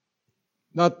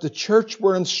that the church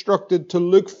were instructed to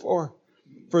look for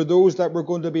those that were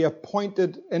going to be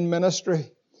appointed in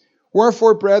ministry.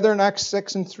 Wherefore, brethren, Acts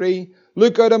 6 and 3,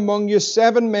 look out among you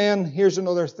 7 men, here's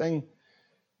another thing,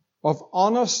 of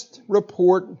honest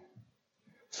report,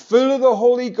 full of the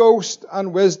Holy Ghost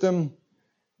and wisdom.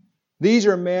 These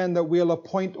are men that we'll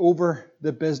appoint over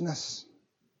the business.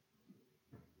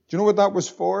 Do you know what that was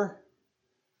for?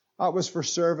 That was for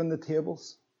serving the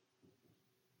tables.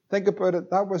 Think about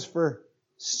it. That was for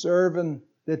serving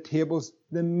the tables,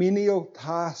 the menial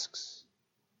tasks.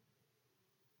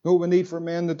 No, we need for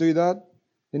men to do that.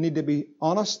 They need to be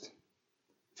honest,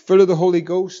 full of the Holy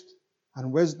Ghost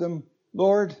and wisdom.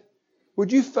 Lord,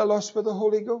 would you fill us with the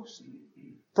Holy Ghost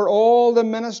for all the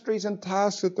ministries and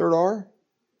tasks that there are?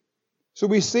 So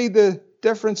we see the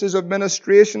differences of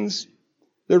ministrations.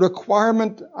 The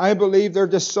requirement, I believe, there are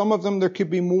just some of them, there could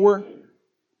be more,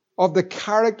 of the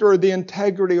character or the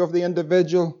integrity of the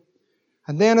individual.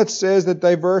 And then it says the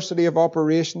diversity of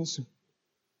operations.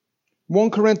 1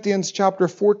 Corinthians chapter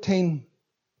 14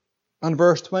 and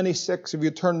verse 26, if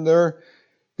you turn there,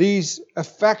 these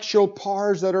effectual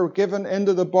powers that are given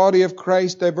into the body of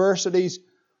Christ, diversities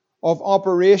of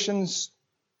operations,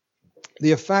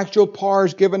 the effectual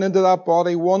powers given into that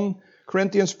body. 1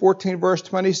 Corinthians 14 verse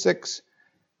 26,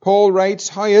 Paul writes,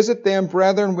 how is it then,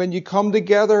 brethren, when you come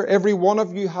together, every one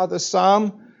of you hath a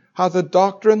psalm, hath a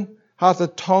doctrine, hath a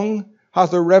tongue,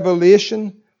 hath a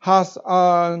revelation, hath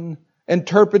an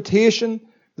interpretation?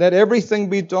 Let everything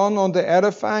be done unto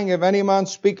edifying. If any man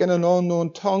speak in an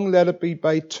unknown tongue, let it be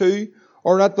by 2,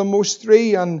 or at the most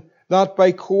 3, and that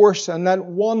by course, and let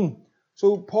 1.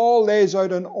 So Paul lays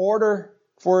out an order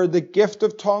for the gift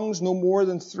of tongues, no more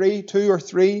than 3, 2 or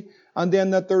 3, and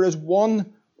then that there is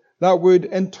 1 that would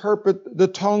interpret the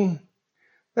tongue.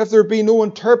 If there be no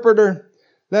interpreter,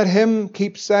 let him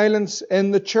keep silence in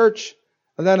the church,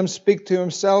 and let him speak to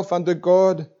himself and to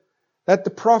God. Let the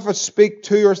prophets speak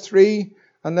 2 or 3,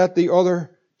 and let the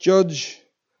other judge.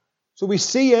 So we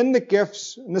see in the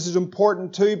gifts, and this is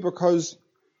important too, because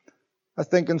I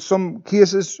think in some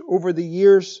cases over the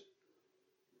years,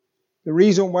 the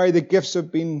reason why the gifts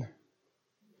have been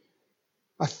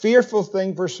a fearful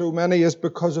thing for so many is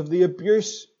because of the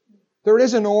abuse. There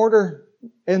is an order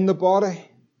in the body.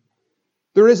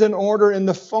 There is an order in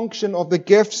the function of the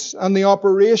gifts and the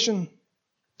operation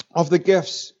of the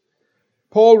gifts.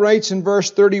 Paul writes in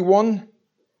verse 31,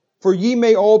 for ye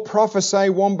may all prophesy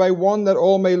one by one, that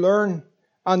all may learn,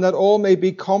 and that all may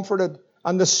be comforted.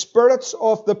 And the spirits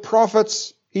of the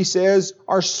prophets, he says,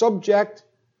 are subject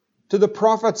to the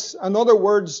prophets. In other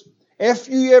words, if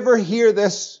you ever hear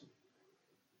this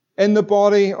in the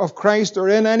body of Christ or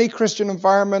in any Christian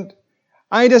environment,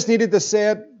 I just needed to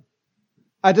say it,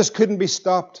 I just couldn't be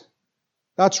stopped.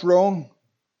 That's wrong.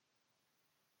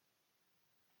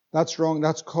 That's wrong.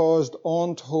 That's caused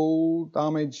untold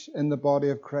damage in the body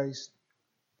of Christ.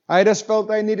 I just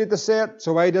felt I needed to say it,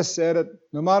 so I just said it.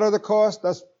 No matter the cost,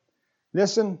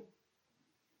 listen,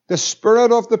 the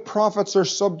spirit of the prophets are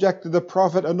subject to the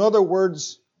prophet. In other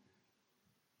words,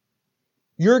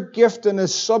 your gifting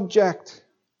is subject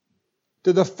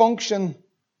to the function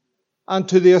and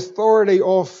to the authority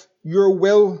of your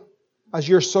will as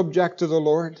you're subject to the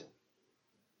Lord.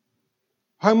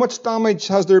 How much damage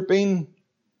has there been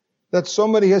that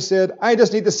somebody has said, I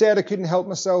just need to say it, I couldn't help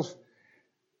myself.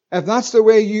 If that's the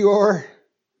way you are,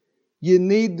 you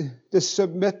need to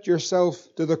submit yourself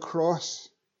to the cross.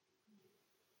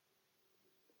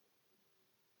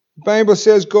 The Bible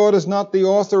says God is not the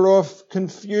author of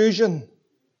confusion,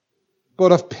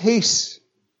 but of peace,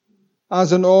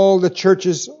 as in all the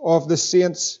churches of the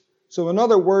saints. So in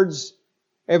other words,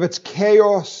 if it's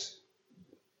chaos,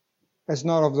 it's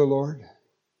not of the Lord.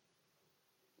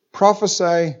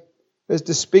 Prophesy is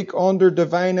to speak under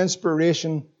divine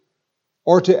inspiration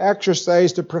or to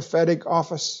exercise the prophetic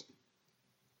office.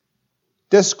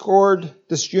 Discord,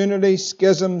 disunity,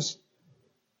 schisms.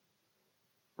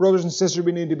 Brothers and sisters,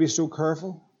 we need to be so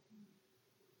careful.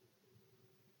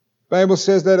 The Bible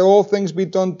says that all things be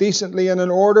done decently and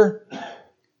in order,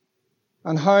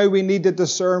 and how we need to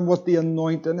discern what the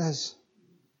anointing is.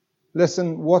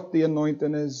 Listen, what the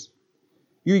anointing is.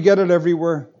 You get it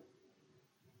everywhere.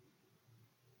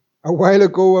 A while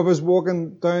ago, I was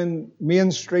walking down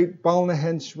Main Street,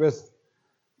 Ballynahinch, with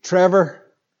Trevor.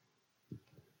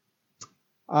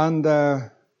 And I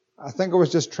think it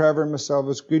was just Trevor and myself. It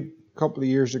was a good couple of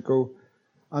years ago.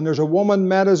 And there's a woman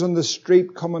met us on the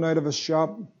street coming out of a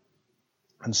shop.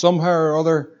 And somehow or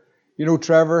other, you know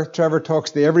Trevor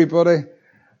talks to everybody.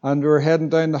 And we're heading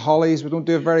down to Holly's. We don't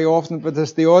do it very often, but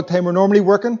it's the odd time we're normally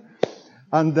working.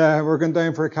 And we're going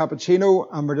down for a cappuccino,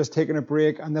 and we're just taking a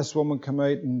break. And this woman come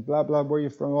out and blah, blah, where are you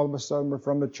from? All of a sudden, we're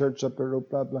from the church up the road,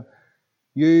 blah, blah.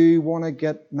 You want to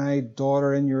get my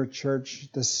daughter in your church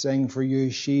to sing for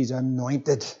you. She's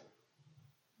anointed.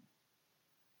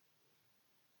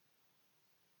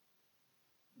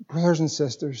 Brothers and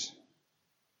sisters,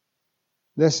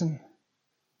 listen.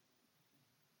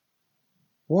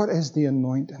 What is the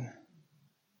anointing?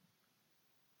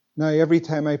 Now, every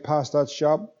time I pass that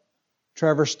shop,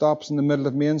 Trevor stops in the middle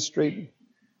of Main Street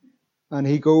and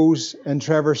he goes in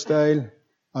Trevor style,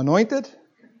 anointed?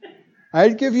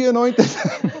 I'll give you anointed.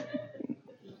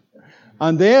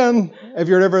 And then, if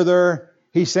you're ever there,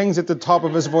 he sings at the top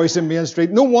of his voice in Main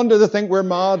Street. No wonder they think we're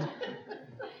mad.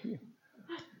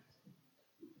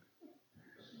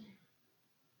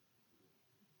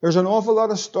 There's an awful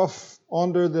lot of stuff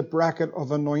under the bracket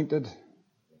of anointed.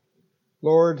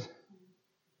 Lord,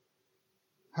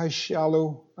 how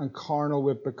shallow and carnal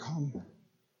we've become.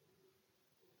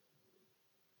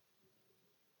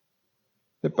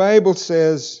 The Bible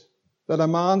says that a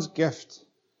man's gift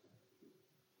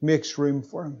makes room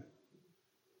for him.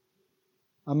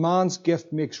 A man's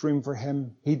gift makes room for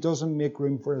him. He doesn't make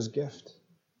room for his gift.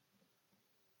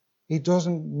 He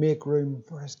doesn't make room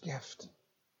for his gift.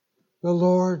 The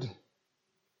Lord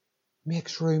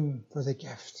makes room for the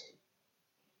gift.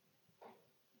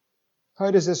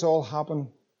 How does this all happen?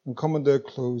 And coming to a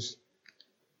close.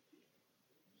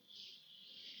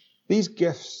 These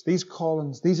gifts, these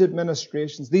callings, these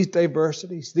administrations, these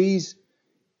diversities, these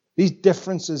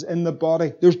differences in the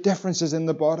body. There's differences in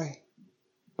the body.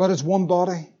 But it's one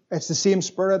body. It's the same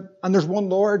Spirit. And there's one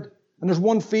Lord. And there's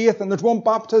one faith. And there's one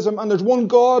baptism. And there's one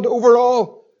God over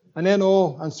all. And in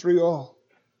all. And through all.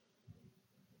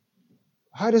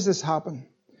 How does this happen?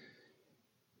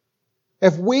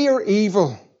 If we are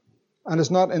evil, and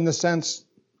it's not in the sense,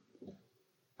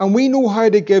 and we know how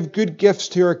to give good gifts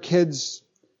to our kids,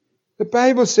 the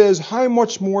Bible says, how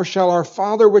much more shall our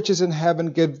Father which is in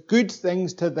heaven give good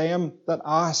things to them that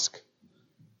ask?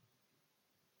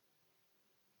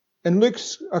 In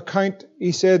Luke's account,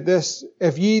 he said this,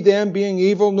 if ye then being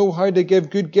evil know how to give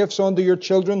good gifts unto your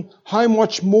children, how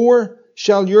much more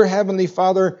shall your heavenly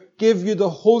Father give you the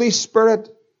Holy Spirit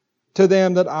to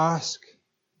them that ask?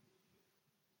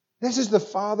 This is the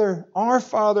Father, our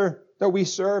Father that we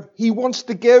serve. He wants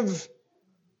to give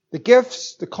the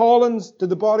gifts, the callings to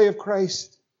the body of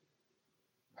Christ.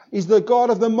 He's the God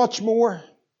of the much more.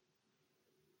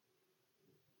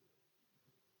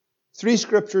 3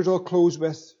 scriptures I'll close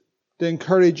with to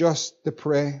encourage us to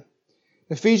pray.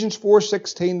 Ephesians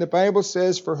 4:16, the Bible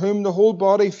says, for whom the whole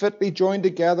body fitly joined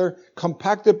together,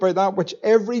 compacted by that which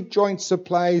every joint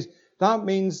supplies. That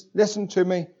means, listen to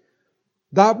me,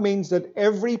 that means that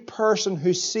every person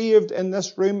who's saved in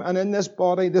this room and in this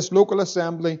body, this local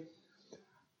assembly,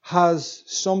 has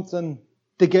something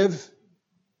to give.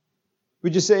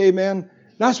 Would you say amen?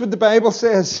 That's what the Bible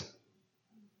says.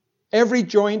 Every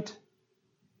joint,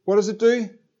 what does it do?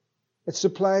 It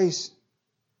supplies.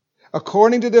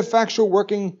 According to the effectual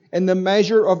working in the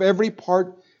measure of every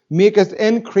part, maketh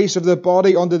increase of the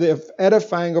body unto the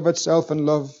edifying of itself in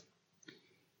love.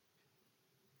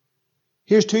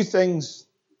 Here's 2 things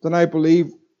that I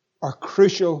believe are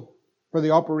crucial for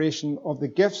the operation of the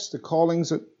gifts, the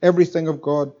callings, everything of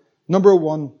God. Number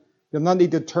 1, you'll not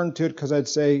need to turn to it because I'd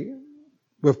say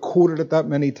we've quoted it that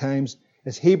many times.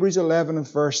 It's Hebrews 11 and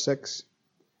verse 6.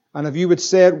 And if you would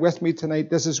say it with me tonight,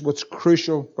 this is what's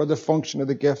crucial for the function of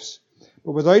the gifts.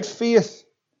 But without faith,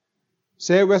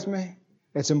 say it with me,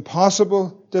 it's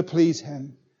impossible to please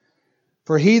Him.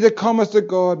 For he that cometh to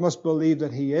God must believe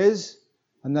that He is,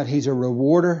 and that He's a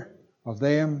rewarder of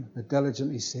them that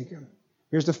diligently seek Him.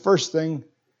 Here's the first thing.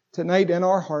 Tonight in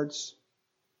our hearts,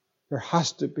 there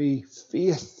has to be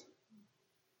faith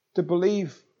to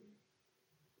believe.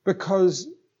 Because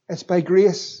it's by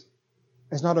grace.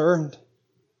 It's not earned.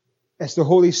 It's the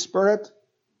Holy Spirit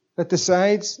that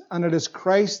decides, and it is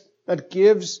Christ that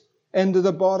gives into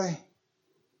the body.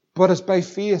 But it's by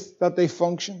faith that they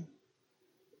function.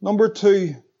 Number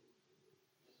 2,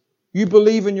 you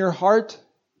believe in your heart.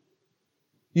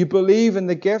 You believe in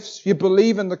the gifts. You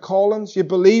believe in the callings. You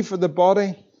believe for the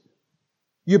body.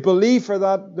 You believe for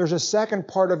that. There's a second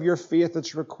part of your faith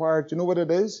that's required. Do you know what it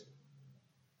is?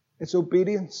 It's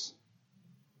obedience.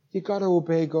 You've got to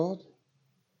obey God.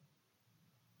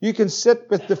 You can sit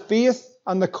with the faith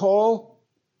and the call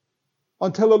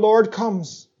until the Lord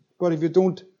comes. But if you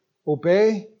don't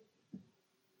obey,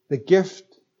 the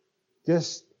gift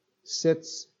just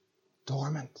sits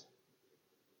dormant.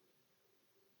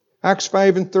 Acts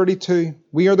 5:32.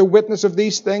 We are the witness of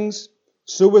these things.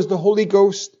 So is the Holy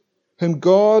Ghost, whom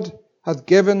God hath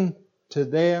given to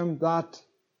them that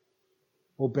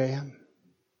obey Him.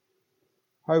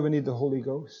 How we need the Holy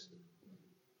Ghost.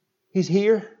 He's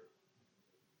here.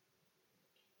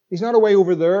 He's not away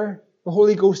over there. The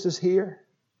Holy Ghost is here.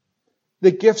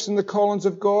 The gifts and the callings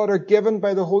of God are given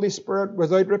by the Holy Spirit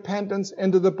without repentance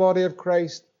into the body of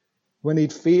Christ. We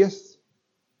need faith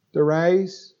to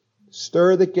rise,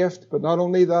 stir the gift, but not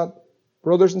only that,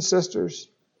 brothers and sisters,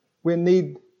 we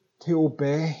need to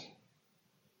obey.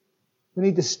 We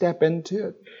need to step into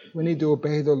it. We need to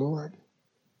obey the Lord.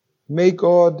 May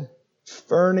God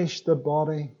furnish the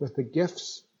body with the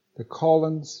gifts, the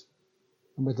callings,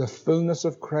 and with the fullness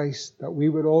of Christ, that we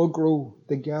would all grow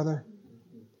together.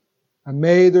 And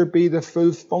may there be the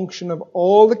full function of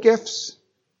all the gifts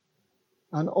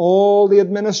and all the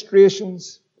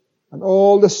administrations and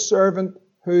all the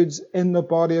servanthoods in the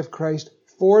body of Christ,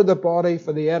 for the body,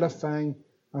 for the edifying,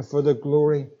 and for the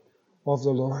glory of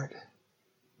the Lord.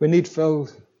 We need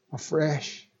filled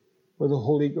afresh with the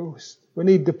Holy Ghost. We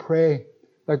need to pray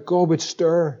that God would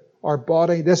stir our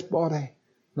body, this body,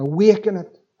 and awaken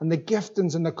it, and the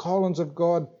giftings and the callings of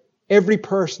God. Every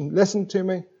person, listen to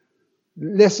me,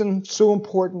 listen, so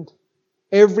important.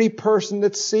 Every person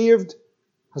that's saved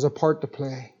has a part to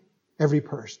play. Every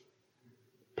person.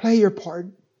 Play your part.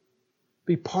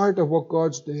 Be part of what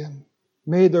God's doing.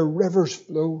 May the rivers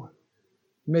flow.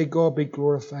 May God be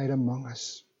glorified among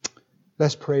us.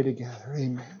 Let's pray together.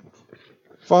 Amen.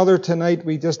 Father, tonight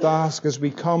we just ask as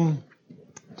we come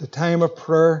to time of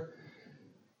prayer,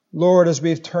 Lord, as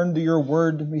we've turned to your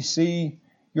word, we see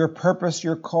your purpose,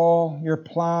 your call, your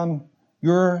plan.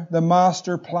 You're the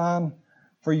master plan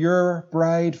for your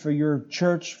bride, for your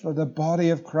church, for the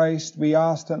body of Christ. We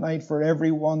ask tonight for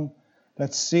everyone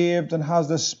that's saved and has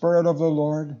the Spirit of the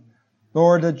Lord.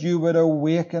 Lord, that you would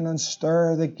awaken and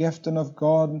stir the gifting of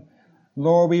God.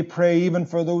 Lord, we pray even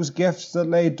for those gifts that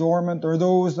lay dormant, or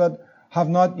those that have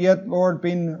not yet, Lord,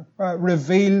 been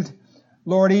revealed.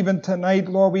 Lord, even tonight,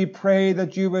 Lord, we pray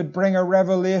that you would bring a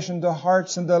revelation to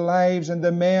hearts and to lives and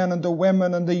to men and to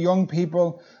women and to young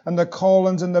people and the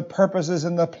callings and the purposes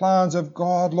and the plans of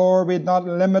God. Lord, we'd not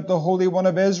limit the Holy One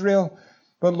of Israel,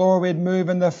 but Lord, we'd move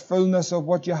in the fullness of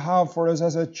what you have for us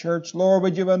as a church. Lord,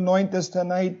 would you anoint us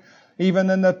tonight?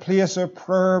 Even in the place of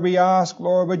prayer, we ask,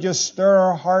 Lord, would you stir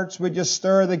our hearts? Would you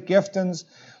stir the giftings?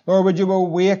 Lord, would you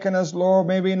awaken us, Lord?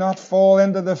 May we not fall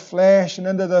into the flesh and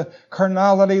into the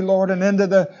carnality, Lord, and into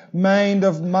the mind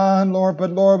of man, Lord. But,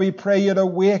 Lord, we pray you'd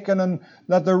awaken and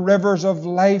that the rivers of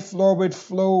life, Lord, would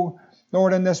flow,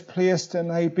 Lord, in this place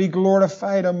tonight. Be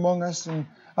glorified among us and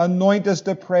anoint us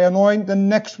to pray. Anoint the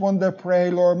next one to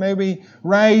pray, Lord. May we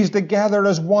rise together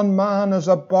as one man, as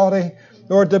a body,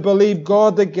 Lord, to believe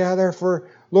God together for,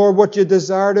 Lord, what you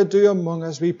desire to do among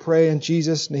us. We pray in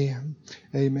Jesus' name.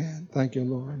 Amen. Thank you,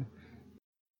 Lord.